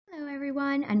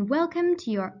everyone, and welcome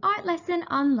to your art lesson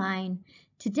online.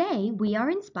 Today we are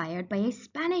inspired by a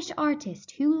Spanish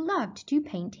artist who loved to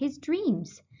paint his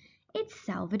dreams. It's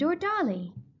Salvador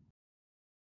Dali.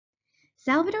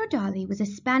 Salvador Dali was a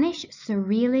Spanish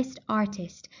surrealist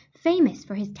artist, famous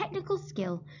for his technical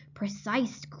skill,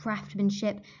 precise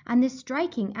craftsmanship, and the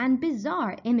striking and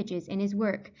bizarre images in his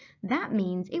work. That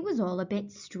means it was all a bit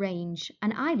strange,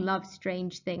 and I love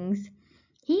strange things.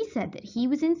 He said that he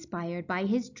was inspired by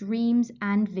his dreams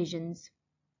and visions.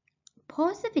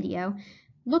 Pause the video,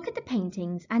 look at the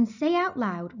paintings, and say out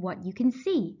loud what you can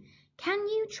see. Can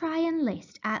you try and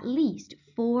list at least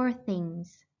 4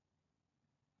 things?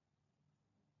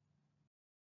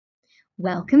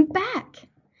 Welcome back!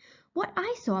 What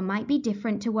I saw might be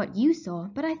different to what you saw,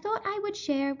 but I thought I would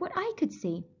share what I could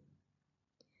see.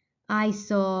 I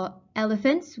saw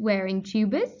elephants wearing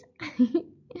tubas.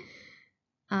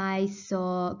 I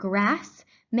saw grass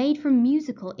made from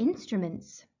musical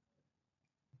instruments.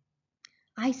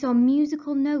 I saw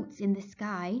musical notes in the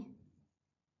sky.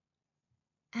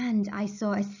 And I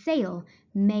saw a sail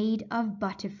made of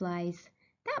butterflies.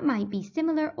 That might be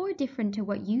similar or different to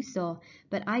what you saw,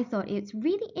 but I thought it's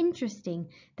really interesting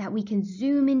that we can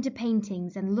zoom into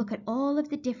paintings and look at all of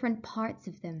the different parts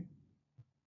of them.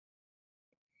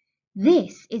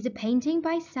 This is a painting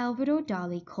by Salvador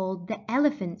Dali called The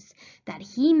Elephants that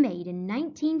he made in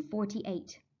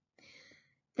 1948.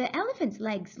 The elephant's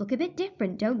legs look a bit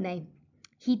different, don't they?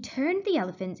 He turned the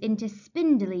elephants into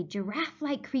spindly,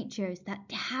 giraffe-like creatures that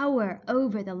tower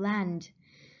over the land.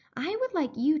 I would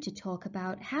like you to talk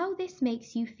about how this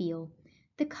makes you feel,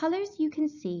 the colours you can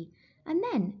see, and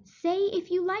then say if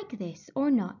you like this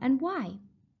or not and why.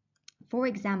 For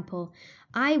example,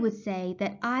 I would say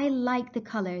that I like the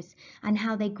colours and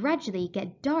how they gradually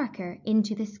get darker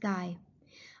into the sky.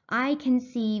 I can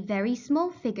see very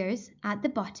small figures at the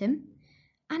bottom,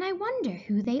 and I wonder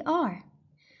who they are.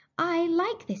 I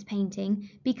like this painting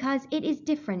because it is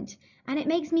different and it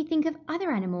makes me think of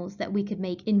other animals that we could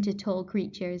make into tall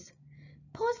creatures.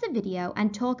 Pause the video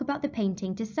and talk about the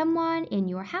painting to someone in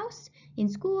your house, in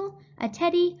school, a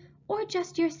teddy, or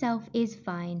just yourself is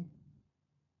fine.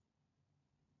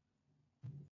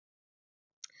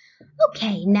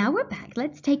 Okay, now we're back.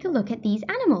 Let's take a look at these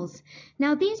animals.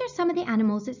 Now, these are some of the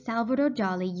animals that Salvador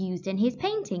Dali used in his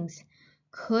paintings.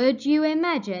 Could you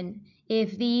imagine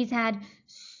if these had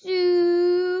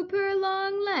super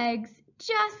long legs,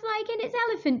 just like in his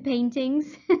elephant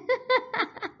paintings?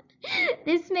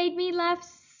 This made me laugh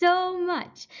so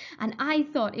much, and I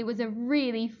thought it was a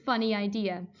really funny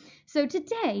idea. So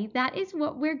today, that is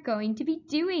what we're going to be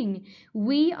doing.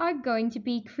 We are going to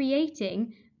be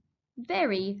creating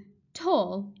very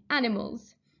tall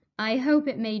animals. I hope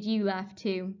it made you laugh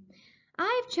too.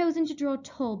 I've chosen to draw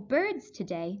tall birds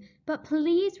today, but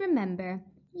please remember,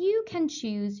 you can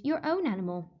choose your own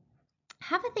animal.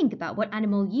 Have a think about what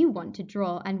animal you want to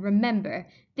draw, and remember,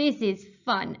 this is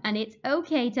fun and it's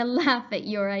okay to laugh at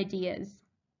your ideas.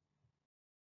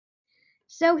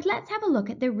 So let's have a look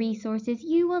at the resources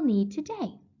you will need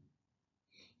today.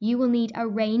 You will need a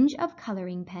range of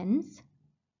colouring pens,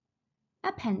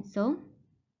 a pencil,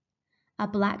 a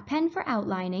black pen for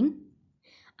outlining,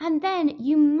 and then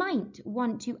you might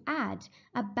want to add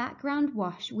a background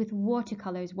wash with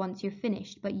watercolours once you're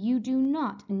finished, but you do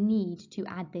not need to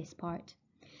add this part.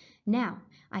 Now,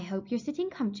 I hope you're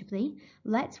sitting comfortably.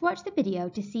 Let's watch the video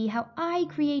to see how I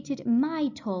created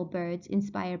my tall birds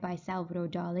inspired by Salvador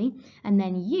Dali, and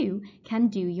then you can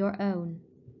do your own.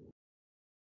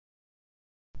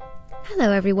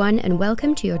 Hello everyone, and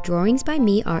welcome to your Drawings by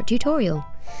Me art tutorial.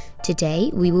 Today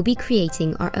we will be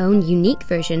creating our own unique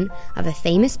version of a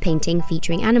famous painting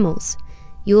featuring animals.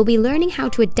 You will be learning how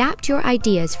to adapt your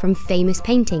ideas from famous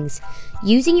paintings,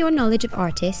 using your knowledge of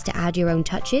artists to add your own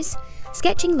touches,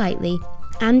 sketching lightly,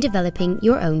 and developing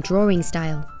your own drawing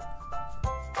style.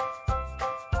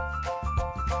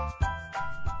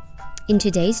 In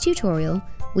today's tutorial,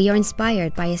 we are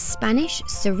inspired by a Spanish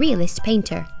surrealist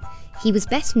painter. He was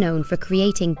best known for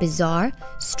creating bizarre,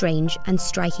 strange, and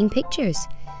striking pictures.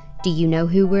 Do you know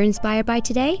who we're inspired by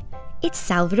today? It's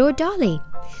Salvador Dali.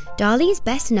 Dali is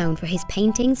best known for his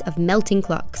paintings of melting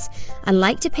clocks and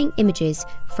liked to paint images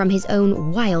from his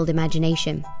own wild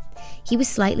imagination. He was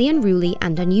slightly unruly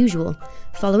and unusual,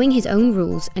 following his own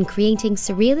rules and creating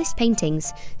surrealist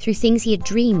paintings through things he had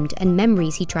dreamed and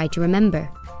memories he tried to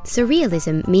remember.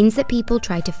 Surrealism means that people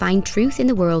try to find truth in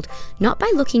the world not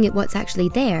by looking at what's actually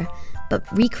there, but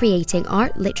recreating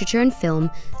art, literature and film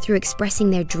through expressing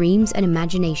their dreams and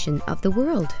imagination of the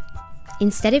world.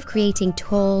 Instead of creating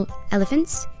tall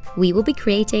elephants, we will be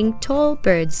creating tall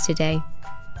birds today.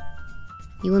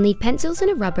 You will need pencils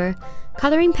and a rubber,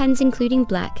 colouring pens including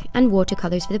black, and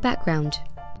watercolours for the background.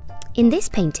 In this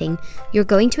painting, you're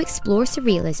going to explore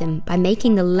surrealism by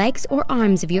making the legs or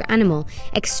arms of your animal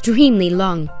extremely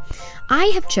long. I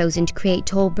have chosen to create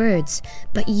tall birds,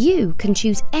 but you can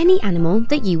choose any animal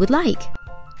that you would like.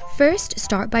 First,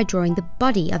 start by drawing the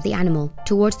body of the animal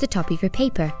towards the top of your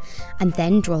paper, and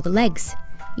then draw the legs.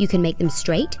 You can make them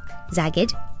straight,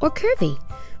 zagged, or curvy.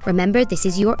 Remember, this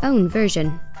is your own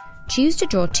version. Choose to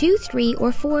draw 2, 3,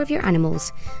 or 4 of your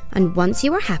animals, and once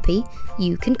you are happy,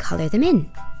 you can colour them in.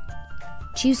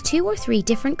 Choose 2 or 3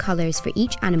 different colours for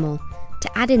each animal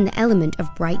to add in the element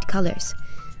of bright colours.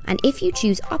 And if you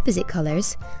choose opposite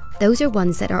colours, those are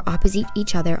ones that are opposite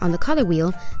each other on the colour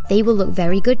wheel, they will look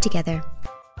very good together.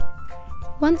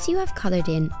 Once you have coloured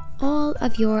in all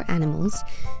of your animals,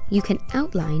 you can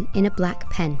outline in a black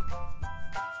pen.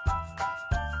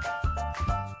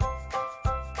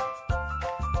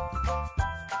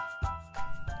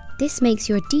 This makes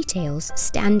your details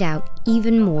stand out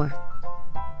even more.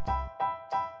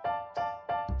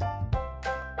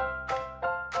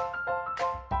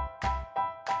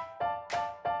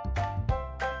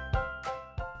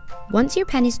 Once your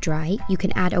pen is dry, you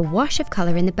can add a wash of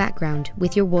colour in the background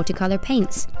with your watercolour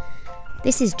paints.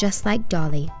 This is just like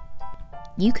Dolly.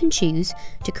 You can choose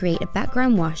to create a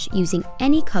background wash using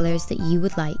any colours that you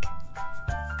would like.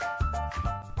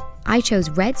 I chose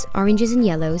reds, oranges and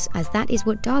yellows as that is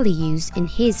what Dolly used in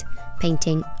his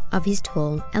painting of his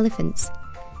tall elephants.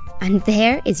 And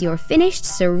there is your finished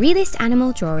surrealist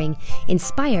animal drawing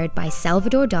inspired by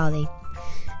Salvador Dali.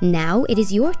 Now it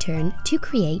is your turn to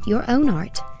create your own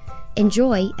art.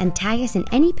 Enjoy and tag us in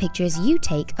any pictures you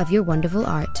take of your wonderful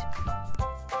art.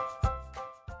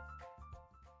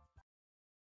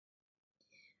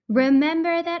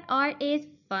 Remember that art is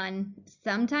fun.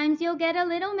 Sometimes you'll get a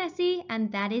little messy,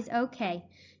 and that is okay.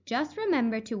 Just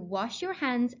remember to wash your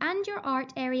hands and your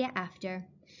art area after.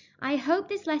 I hope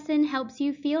this lesson helps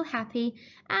you feel happy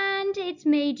and it's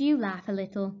made you laugh a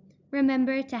little.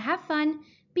 Remember to have fun,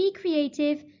 be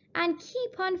creative, and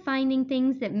keep on finding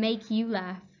things that make you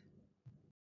laugh.